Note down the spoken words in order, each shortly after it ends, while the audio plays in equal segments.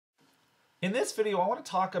In this video, I want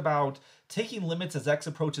to talk about taking limits as x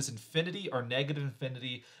approaches infinity or negative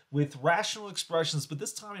infinity with rational expressions, but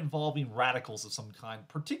this time involving radicals of some kind.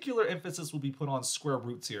 Particular emphasis will be put on square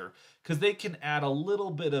roots here, because they can add a little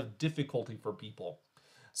bit of difficulty for people.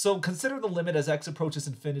 So consider the limit as x approaches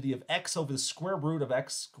infinity of x over the square root of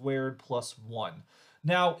x squared plus 1.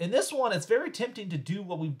 Now, in this one, it's very tempting to do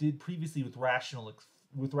what we did previously with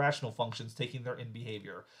rational functions, taking their in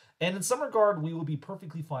behavior. And in some regard, we will be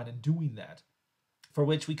perfectly fine in doing that, for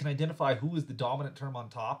which we can identify who is the dominant term on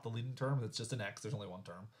top, the leading term, that's just an x, there's only one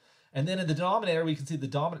term. And then in the denominator, we can see the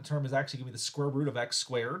dominant term is actually going to be the square root of x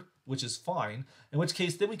squared, which is fine, in which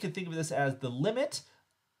case then we can think of this as the limit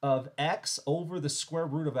of x over the square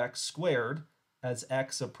root of x squared as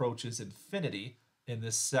x approaches infinity in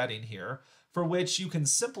this setting here, for which you can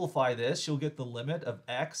simplify this. You'll get the limit of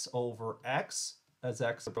x over x as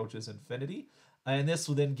x approaches infinity, and this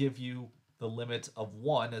will then give you the limit of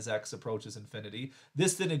 1 as x approaches infinity.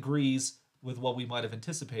 This then agrees with what we might have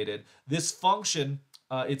anticipated. This function,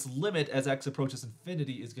 its limit as x approaches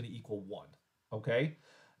infinity is going to equal 1, okay?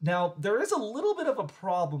 Now, there is a little bit of a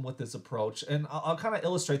problem with this approach, and I'll kind of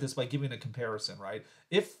illustrate this by giving a comparison, right?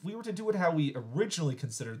 If we were to do it how we originally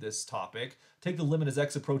considered this topic, take the limit as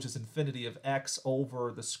x approaches infinity of x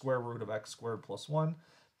over the square root of x squared plus 1,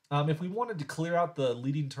 if we wanted to clear out the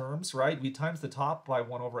leading terms, right, we times the top by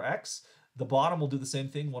 1 over x. The bottom will do the same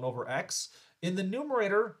thing, 1 over x. In the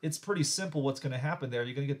numerator, it's pretty simple what's going to happen there.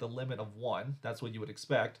 You're going to get the limit of 1. That's what you would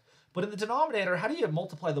expect. But in the denominator, how do you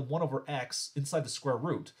multiply the 1 over x inside the square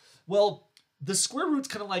root? Well, the square root's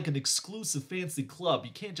kind of like an exclusive fancy club.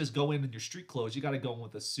 You can't just go in your street clothes. You got to go in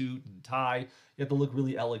with a suit and tie. You have to look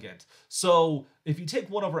really elegant. So if you take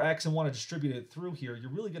 1 over x and want to distribute it through here,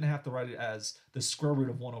 you're really going to have to write it as the square root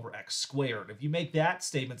of 1 over x squared. If you make that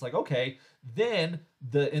statement, it's like, okay, then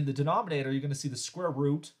in the denominator, you're going to see the square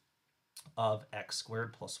root of x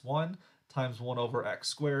squared plus 1 times 1 over x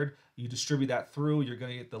squared. You distribute that through, you're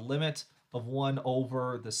going to get the limit of 1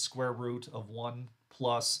 over the square root of 1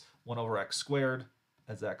 plus 1 over x squared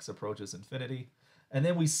as x approaches infinity. And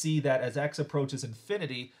then we see that as x approaches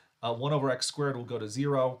infinity, 1 over x squared will go to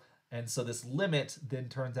 0. And so this limit then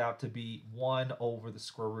turns out to be 1 over the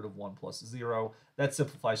square root of 1 plus 0. That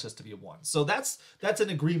simplifies just to be a 1. So that's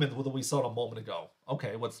an agreement with what we saw a moment ago.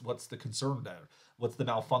 Okay, what's the concern there? What's the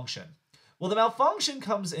malfunction? Well, the malfunction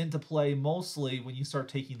comes into play mostly when you start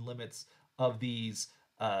taking limits of these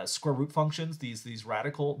square root functions, these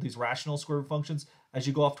rational square root functions, as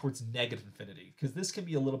you go off towards negative infinity, because this can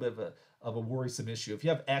be a little bit of a worrisome issue. If you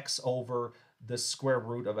have x over the square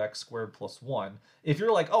root of x squared plus 1, if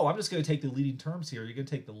you're like, oh, I'm just going to take the leading terms here, you're going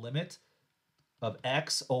to take the limit of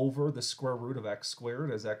x over the square root of x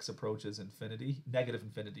squared as x approaches infinity, negative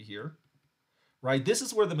infinity here. Right? This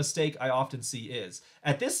is where the mistake I often see is.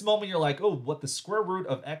 At this moment, you're like, oh, what the square root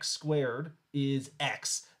of x squared is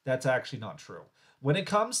x. That's actually not true. When it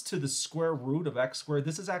comes to the square root of x squared,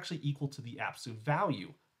 this is actually equal to the absolute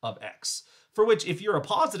value of x, for which if you're a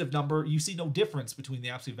positive number, you see no difference between the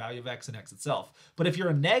absolute value of x and x itself. But if you're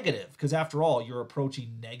a negative, because after all, you're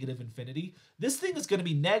approaching negative infinity, this thing is going to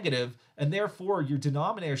be negative, and therefore your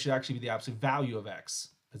denominator should actually be the absolute value of x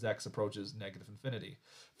as x approaches negative infinity.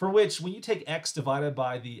 For which, when you take x divided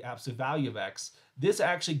by the absolute value of x, this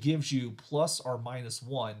actually gives you plus or minus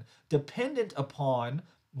 1, dependent upon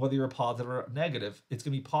whether you're positive or negative. It's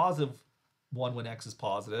going to be positive 1 when x is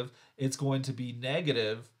positive. It's going to be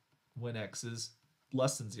negative when x is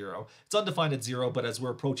less than 0. It's undefined at 0, but as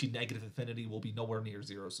we're approaching negative infinity, we'll be nowhere near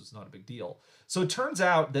 0, so it's not a big deal. So it turns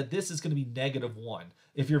out that this is going to be negative 1.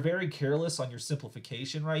 If you're very careless on your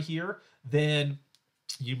simplification right here, then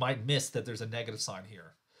you might miss that there's a negative sign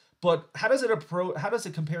here. But how does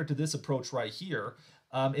it compare to this approach right here?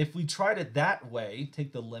 If we tried it that way,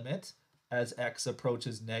 take the limit as x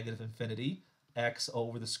approaches negative infinity, x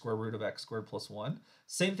over the square root of x squared plus 1.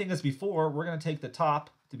 Same thing as before, we're going to take the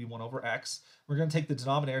top to be 1 over x. We're going to take the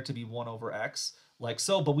denominator to be 1 over x, like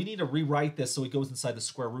so, but we need to rewrite this so it goes inside the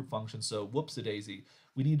square root function, so whoops-a-daisy.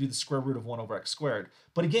 We need to do the square root of 1 over x squared.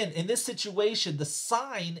 But again, in this situation, the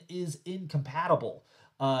sign is incompatible.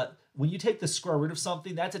 When you take the square root of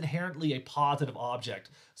something, that's inherently a positive object.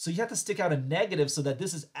 So you have to stick out a negative so that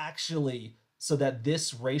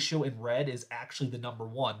this ratio in red is actually the number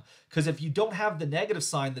 1. Because if you don't have the negative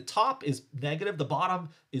sign, the top is negative, the bottom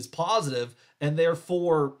is positive, and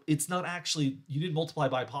therefore it's not actually, you didn't multiply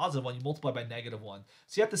by a positive 1, you multiply by negative 1.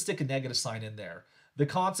 So you have to stick a negative sign in there. The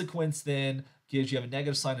consequence then gives you have a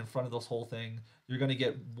negative sign in front of this whole thing. You're going to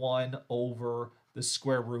get 1 over the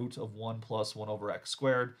square root of 1 plus 1 over x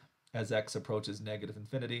squared as x approaches negative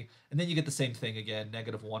infinity. And then you get the same thing again,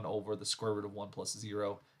 negative 1 over the square root of 1 plus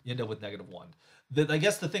 0 You end up with -1. I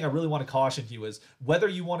guess the thing I really want to caution you is whether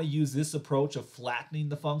you want to use this approach of flattening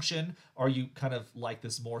the function, or you kind of like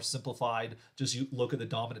this more simplified, just you look at the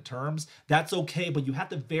dominant terms, that's okay, but you have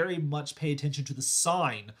to very much pay attention to the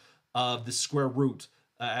sign of the square root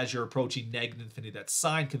as you're approaching -infinity. That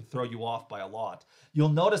sign can throw you off by a lot. You'll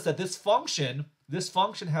notice that this function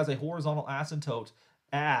has a horizontal asymptote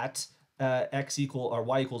at x equal or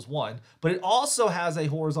y equals 1, but it also has a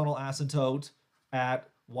horizontal asymptote at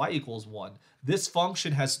y equals 1. This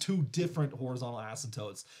function has two different horizontal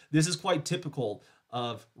asymptotes. This is quite typical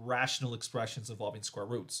of rational expressions involving square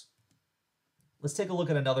roots. Let's take a look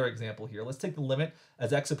at another example here. Let's take the limit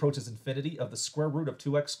as x approaches infinity of the square root of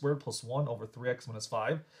 2x squared plus 1 over 3x minus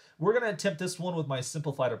 5. We're going to attempt this one with my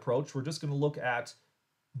simplified approach. We're just going to look at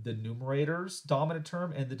the numerator's dominant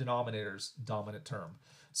term and the denominator's dominant term.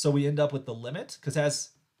 So we end up with the limit, because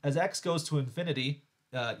as x goes to infinity,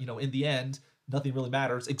 in the end, nothing really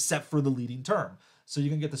matters except for the leading term. So you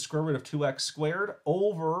can get the square root of 2x squared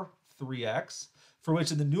over 3x, for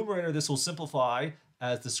which in the numerator this will simplify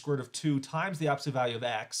as the square root of 2 times the absolute value of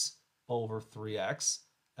x over 3x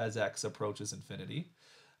as x approaches infinity.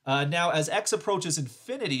 Now, as x approaches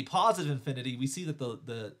infinity, positive infinity, we see that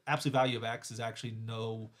the absolute value of x is actually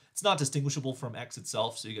it's not distinguishable from x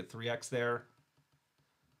itself, so you get 3x there.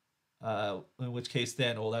 In which case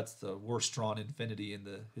then, that's the worst drawn infinity in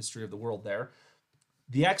the history of the world there.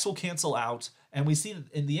 The x will cancel out, and we see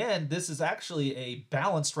that in the end, this is actually a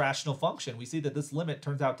balanced rational function. We see that this limit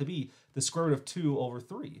turns out to be the square root of 2 over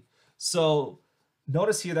 3. So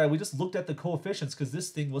notice here that we just looked at the coefficients because this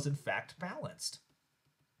thing was in fact balanced.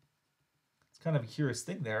 It's kind of a curious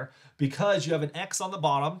thing there, because you have an x on the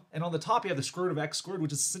bottom, and on the top you have the square root of x squared,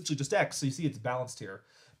 which is essentially just x, so you see it's balanced here.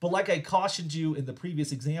 But like I cautioned you in the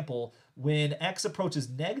previous example, when x approaches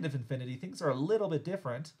 -infinity, things are a little bit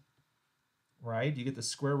different, right? You get the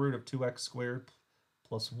square root of 2x squared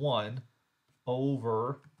plus 1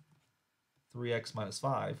 over 3x minus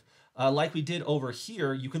 5. Like we did over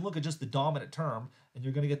here, you can look at just the dominant term, and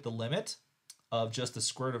you're going to get the limit of just the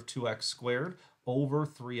square root of 2x squared over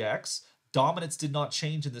 3x. Dominance did not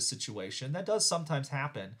change in this situation. That does sometimes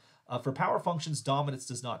happen. For power functions, dominance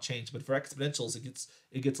does not change, but for exponentials,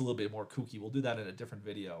 it gets a little bit more kooky. We'll do that in a different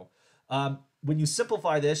video. When you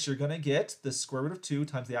simplify this, you're going to get the square root of 2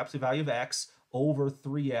 times the absolute value of x over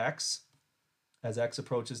 3x as x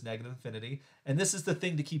approaches -infinity. And this is the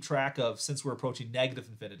thing to keep track of since we're approaching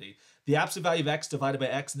 -infinity. The absolute value of x divided by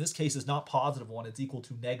x in this case is not +1. It's equal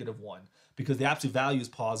to -1 because the absolute value is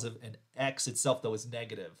positive and x itself, though, is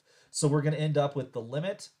negative. So we're going to end up with the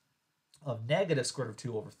limit of negative square root of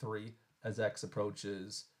 2 over 3 as x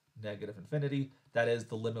approaches -infinity. That is,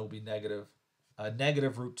 the limit will be negative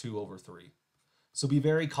root 2 over 3. So be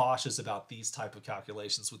very cautious about these type of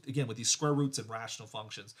calculations with these square roots and rational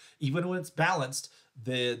functions. Even when it's balanced,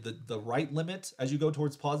 the right limit as you go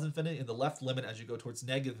towards positive infinity and the left limit as you go towards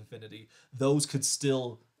 -infinity, those could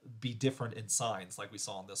still be different in signs like we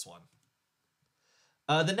saw in this one.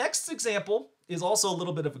 The next example is also a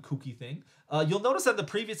little bit of a kooky thing. You'll notice that the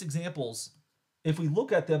previous examples, if we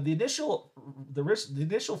look at them, the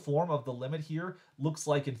initial form of the limit here looks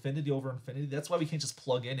like infinity over infinity. That's why we can't just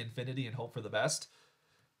plug in infinity and hope for the best.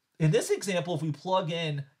 In this example, if we plug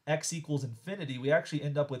in x equals infinity, we actually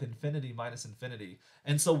end up with infinity minus infinity.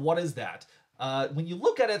 And so what is that? When you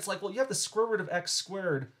look at it, it's like, well, you have the square root of x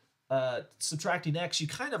squared subtracting x. You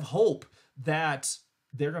kind of hope that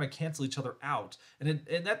they're going to cancel each other out. And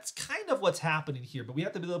that's kind of what's happening here, but we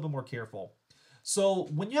have to be a little bit more careful. So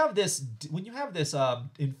when you have this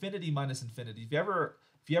infinity minus infinity, if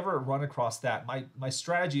you ever run across that, my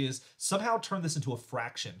strategy is somehow turn this into a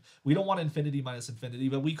fraction. We don't want infinity minus infinity,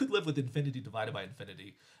 but we could live with infinity divided by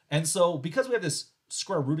infinity. And so because we have this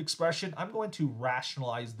square root expression, I'm going to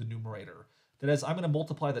rationalize the numerator. That is, I'm going to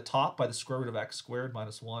multiply the top by the square root of x squared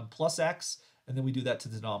minus 1 plus x, and then we do that to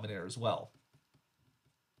the denominator as well.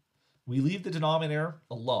 We leave the denominator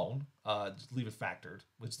alone, just leave it factored,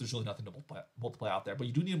 which there's really nothing to multiply out there, but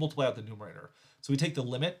you do need to multiply out the numerator. So we take the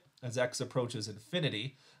limit as x approaches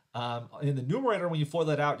infinity. In the numerator, when you FOIL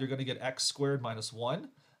that out, you're going to get x squared minus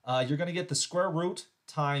 1. You're going to get the square root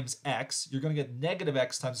times x. You're going to get negative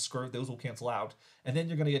x times the square root. Those will cancel out. And then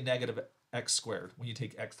you're going to get negative x squared when you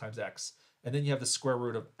take x times x. And then you have the square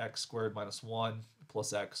root of x squared minus 1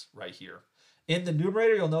 plus x right here. In the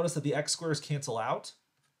numerator, you'll notice that the x squares cancel out,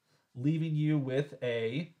 leaving you with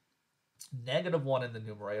a -1 in the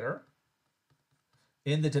numerator.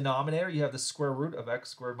 In the denominator, you have the square root of x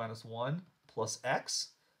squared minus 1 plus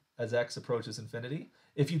x as x approaches infinity.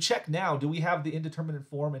 If you check now, do we have the indeterminate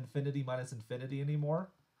form infinity minus infinity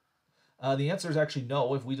anymore? The answer is actually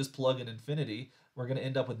no. If we just plug in infinity, we're going to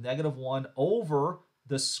end up with negative 1 over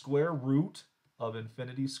the square root of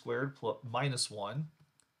infinity squared minus 1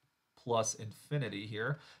 plus infinity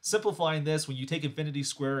here. Simplifying this, when you take infinity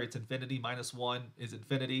square, it's infinity minus 1 is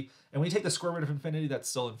infinity. And when you take the square root of infinity, that's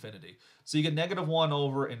still infinity. So you get negative 1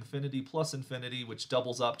 over infinity plus infinity, which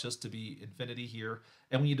doubles up just to be infinity here.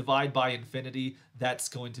 And when you divide by infinity, that's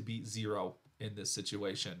going to be 0 in this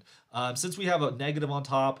situation. Since we have a negative on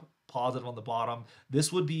top, positive on the bottom,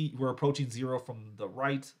 this would be, we're approaching 0 from the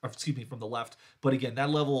right, or excuse me, from the left. But again, that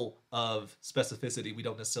level of specificity we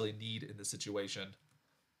don't necessarily need in this situation.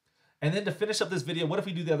 And then to finish up this video, what if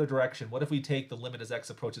we do the other direction? What if we take the limit as x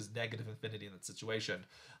approaches negative infinity in that situation?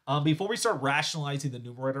 Before we start rationalizing the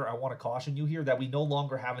numerator, I want to caution you here that we no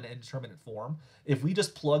longer have an indeterminate form. If we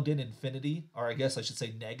just plugged in infinity, or I guess I should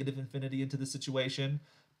say negative infinity into the situation,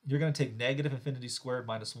 you're going to take negative infinity squared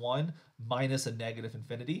minus 1 minus a negative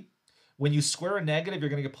infinity. When you square a negative, you're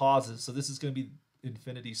going to get positive. So this is going to be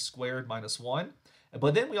infinity squared minus 1.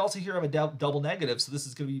 But then we also here have a double negative, so this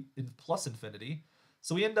is going to be plus infinity.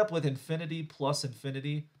 So we end up with infinity plus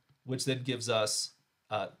infinity, which then gives us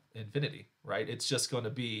infinity, right? It's just going to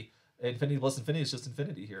be infinity plus infinity is just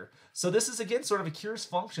infinity here. So this is, again, sort of a curious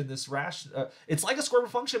function. This it's like a square root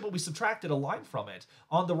function, but we subtracted a line from it.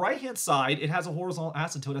 On the right-hand side, it has a horizontal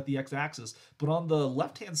asymptote at the x-axis, but on the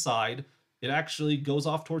left-hand side, it actually goes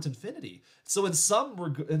off towards infinity. So in some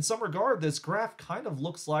regard, this graph kind of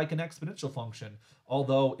looks like an exponential function,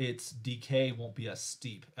 although its decay won't be as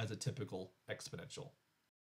steep as a typical exponential.